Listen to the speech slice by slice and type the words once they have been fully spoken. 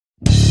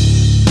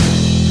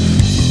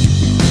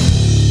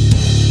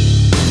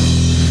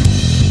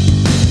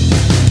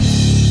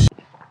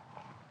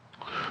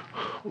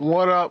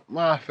What up,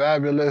 my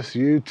fabulous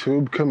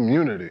YouTube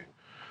community?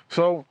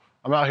 So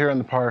I'm out here in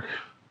the park,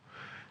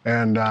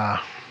 and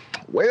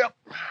wait up.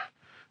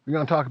 We're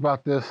gonna talk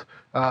about this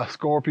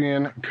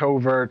Scorpion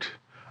Covert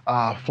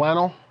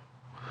flannel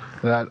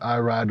that I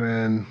ride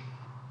in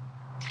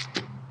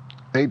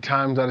 8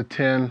 times out of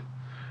 10.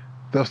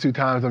 Those 2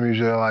 times I'm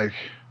usually like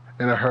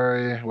in a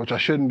hurry, which I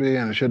shouldn't be,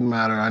 and it shouldn't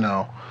matter, I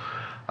know.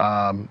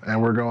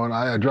 And we're going,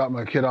 I dropped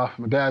my kid off at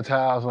my dad's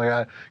house, and I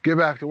gotta get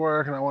back to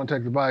work, and I wanna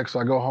take the bike, so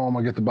I go home,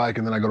 I get the bike,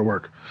 and then I go to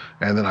work.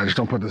 And then I just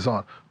don't put this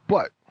on.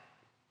 But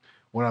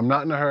when I'm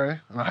not in a hurry,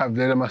 and I have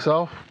data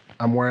myself,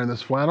 I'm wearing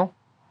this flannel.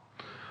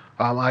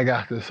 I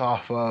got this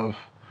I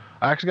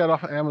actually got it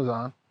off of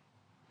Amazon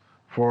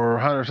for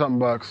 100 something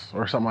bucks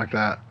or something like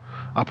that.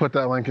 I'll put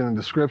that link in the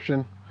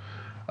description.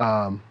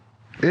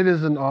 It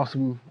is an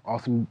awesome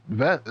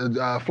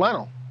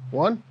flannel.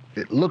 1,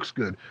 it looks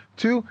good.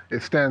 2,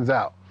 it stands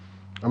out.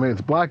 I mean,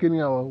 it's black and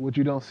yellow, which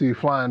you don't see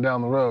flying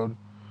down the road.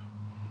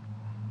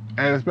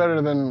 And it's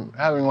better than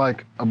having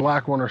like a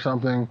black one or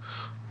something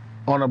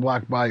on a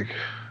black bike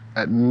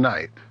at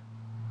night.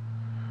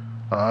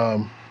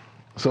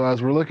 So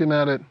as we're looking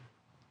at it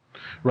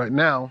right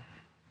now,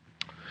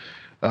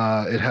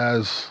 it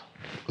has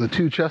the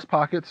 2 chest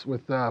pockets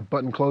with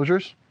button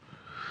closures.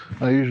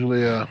 I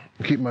usually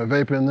keep my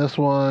vape in this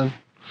one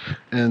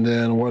and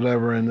then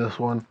whatever in this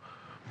one.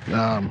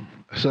 And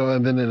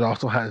then it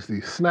also has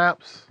these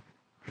snaps,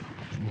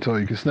 so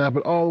you can snap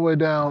it all the way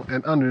down,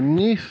 and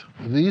underneath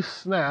these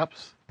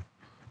snaps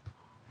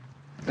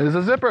is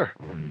a zipper.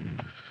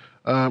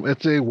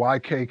 It's a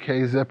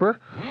YKK zipper.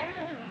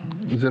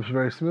 It zips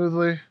very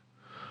smoothly.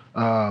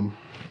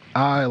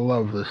 I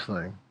love this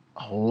thing.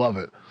 I love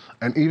it.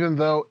 And even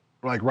though,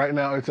 like right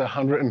now, it's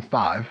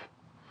 105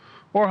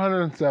 or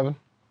 107,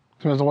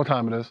 depends on what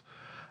time it is.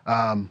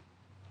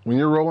 When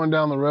you're rolling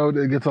down the road,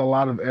 it gets a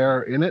lot of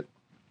air in it.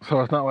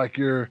 So it's not like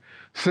you're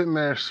sitting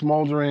there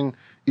smoldering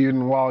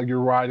even while you're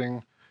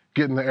riding,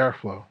 getting the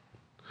airflow.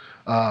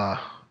 Oh,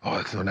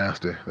 it's so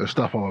nasty. There's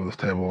stuff all over this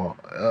table.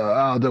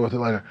 I'll deal with it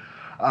later.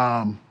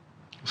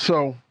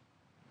 So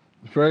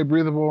it's very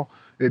breathable.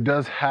 It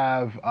does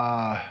have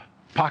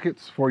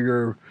pockets for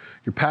your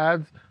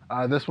pads.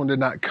 This one did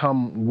not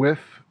come with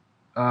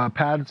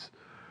pads,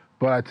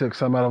 but I took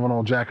some out of an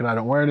old jacket I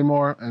don't wear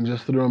anymore and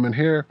just threw them in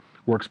here.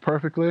 Works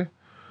perfectly.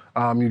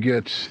 You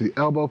get the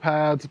elbow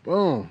pads,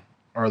 boom,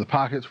 or the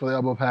pockets for the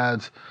elbow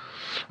pads,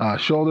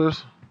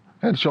 shoulders,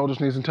 head, shoulders,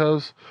 knees, and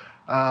toes.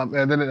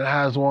 And then it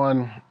has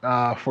one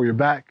for your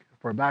back,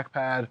 for a back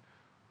pad,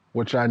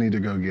 which I need to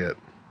go get.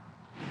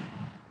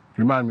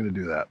 Remind me to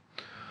do that.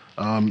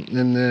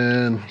 And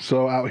then,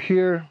 so out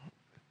here,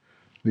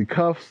 the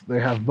cuffs, they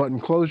have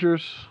button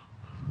closures,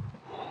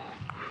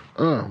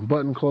 and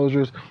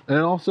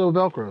also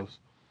Velcros.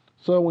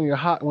 So when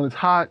it's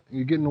hot,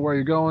 you're getting to where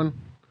you're going,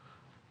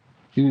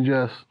 you can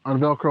just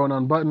unvelcro and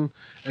unbutton,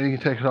 and you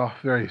can take it off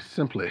very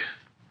simply.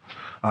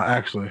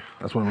 Actually,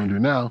 that's what I'm gonna do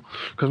now,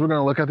 because we're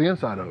gonna look at the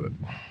inside of it.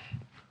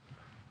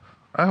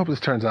 I hope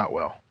this turns out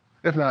well.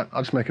 If not,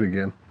 I'll just make it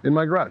again in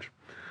my garage.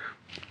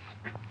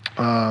 Like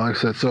I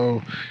said,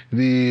 so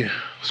the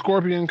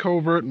Scorpion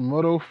Covert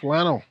Moto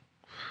flannel.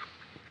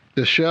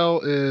 The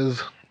shell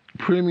is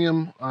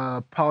premium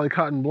poly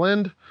cotton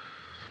blend.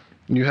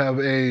 You have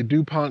a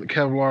DuPont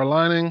Kevlar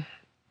lining,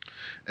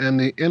 and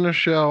the inner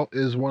shell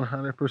is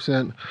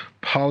 100%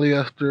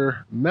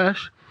 polyester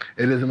mesh.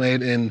 It is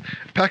made in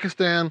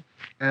Pakistan,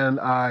 and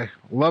I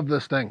love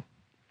this thing.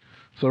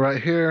 So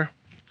right here,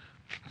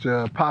 it's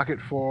a pocket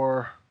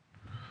for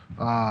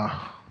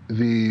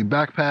the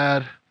back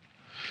pad,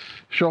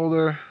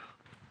 shoulder,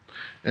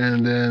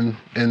 and then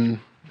in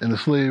the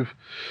sleeve,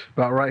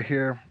 about right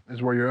here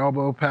is where your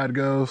elbow pad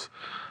goes.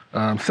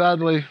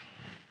 Sadly,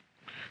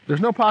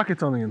 there's no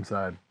pockets on the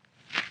inside.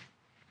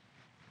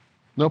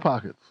 No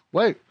pockets.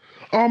 Wait,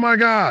 oh my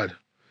God,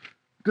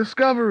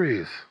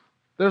 discoveries.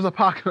 There's a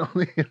pocket on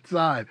the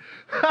inside.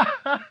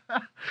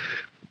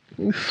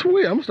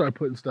 Sweet, I'm gonna start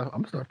putting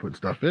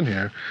stuff in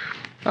here.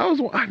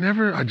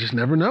 I just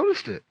never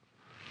noticed it.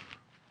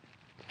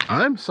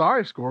 I'm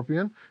sorry,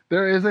 Scorpion.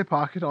 There is a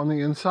pocket on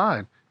the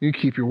inside. You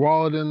keep your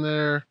wallet in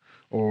there,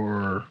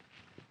 or,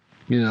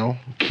 you know,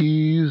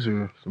 keys,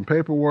 or some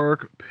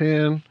paperwork, a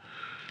pen,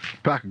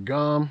 pack of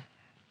gum.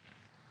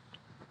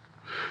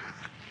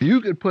 You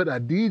could put a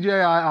DJI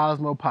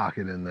Osmo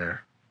Pocket in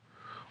there,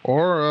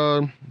 or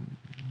a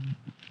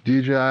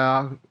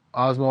DJI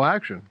Osmo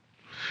Action.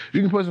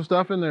 You can put some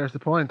stuff in there, is the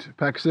point.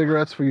 Pack of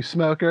cigarettes for you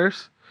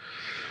smokers.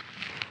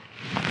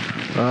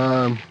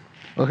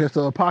 Okay,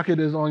 so the pocket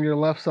is on your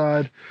left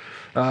side,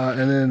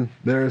 and then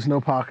there is no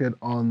pocket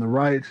on the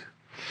right.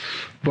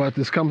 But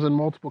this comes in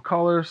multiple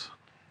colors,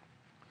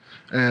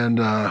 and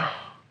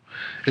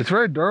it's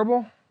very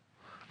durable.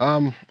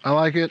 I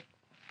like it.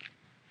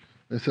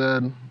 They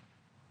said,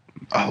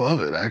 I love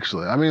it,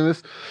 actually. I mean,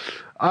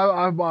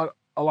 I've bought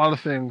a lot of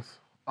things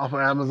off of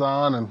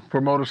Amazon and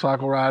for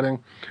motorcycle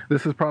riding.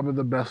 This is probably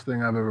the best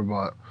thing I've ever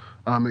bought.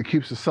 It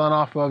keeps the sun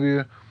off of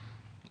you.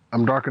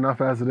 I'm dark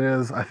enough as it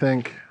is, I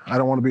think. I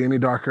don't want to be any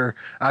darker.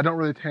 I don't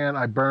really tan,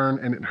 I burn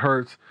and it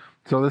hurts.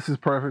 So this is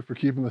perfect for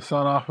keeping the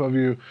sun off of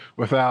you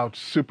without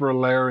super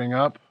layering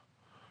up.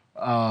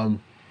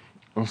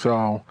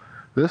 So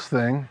this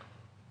thing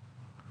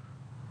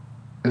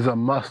is a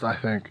must, I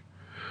think.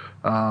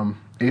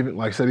 Even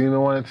like I said, even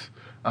when it's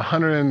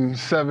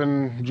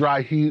 107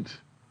 dry heat,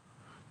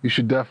 you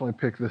should definitely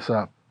pick this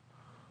up.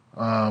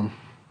 Like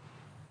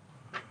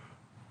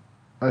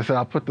I said,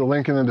 I'll put the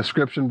link in the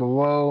description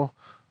below.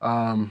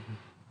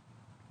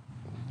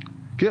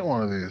 Get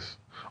one of these.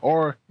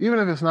 Or even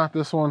if it's not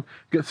this one,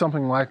 get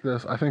something like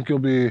this. I think you'll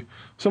be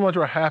so much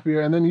more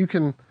happier. And then you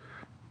can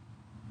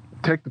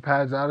take the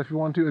pads out if you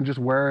want to and just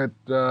wear it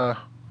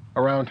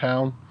around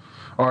town.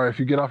 Or if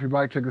you get off your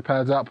bike, take the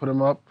pads out, put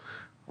them up.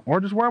 Or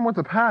just wear them with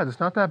the pads. It's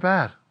not that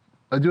bad.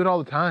 I do it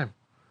all the time.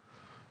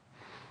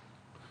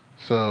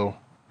 So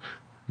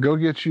go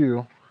get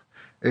you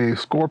a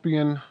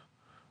Scorpion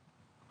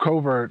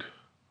Covert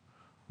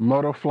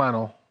Moto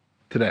Flannel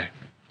today.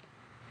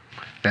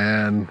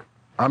 And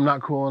I'm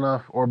not cool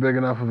enough or big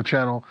enough of a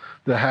channel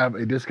to have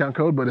a discount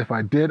code, but if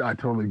I did, I'd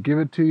totally give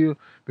it to you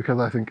because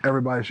I think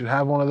everybody should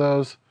have one of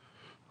those.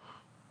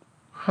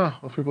 Huh,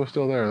 those people are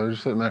still there. They're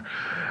just sitting there.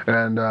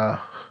 And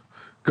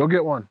go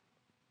get one.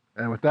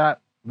 And with that,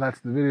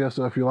 that's the video.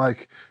 So if you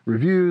like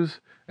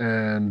reviews,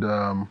 and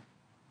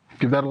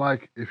give that a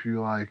like. If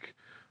you like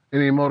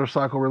any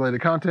motorcycle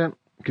related content,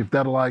 give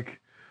that a like.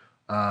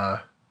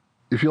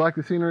 If you like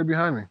the scenery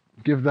behind me,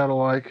 give that a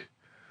like.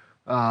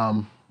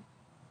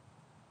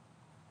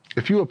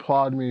 If you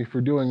applaud me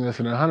for doing this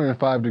in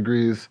 105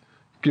 degrees,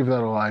 give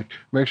that a like.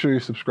 Make sure you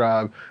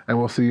subscribe, and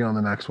we'll see you on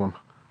the next one.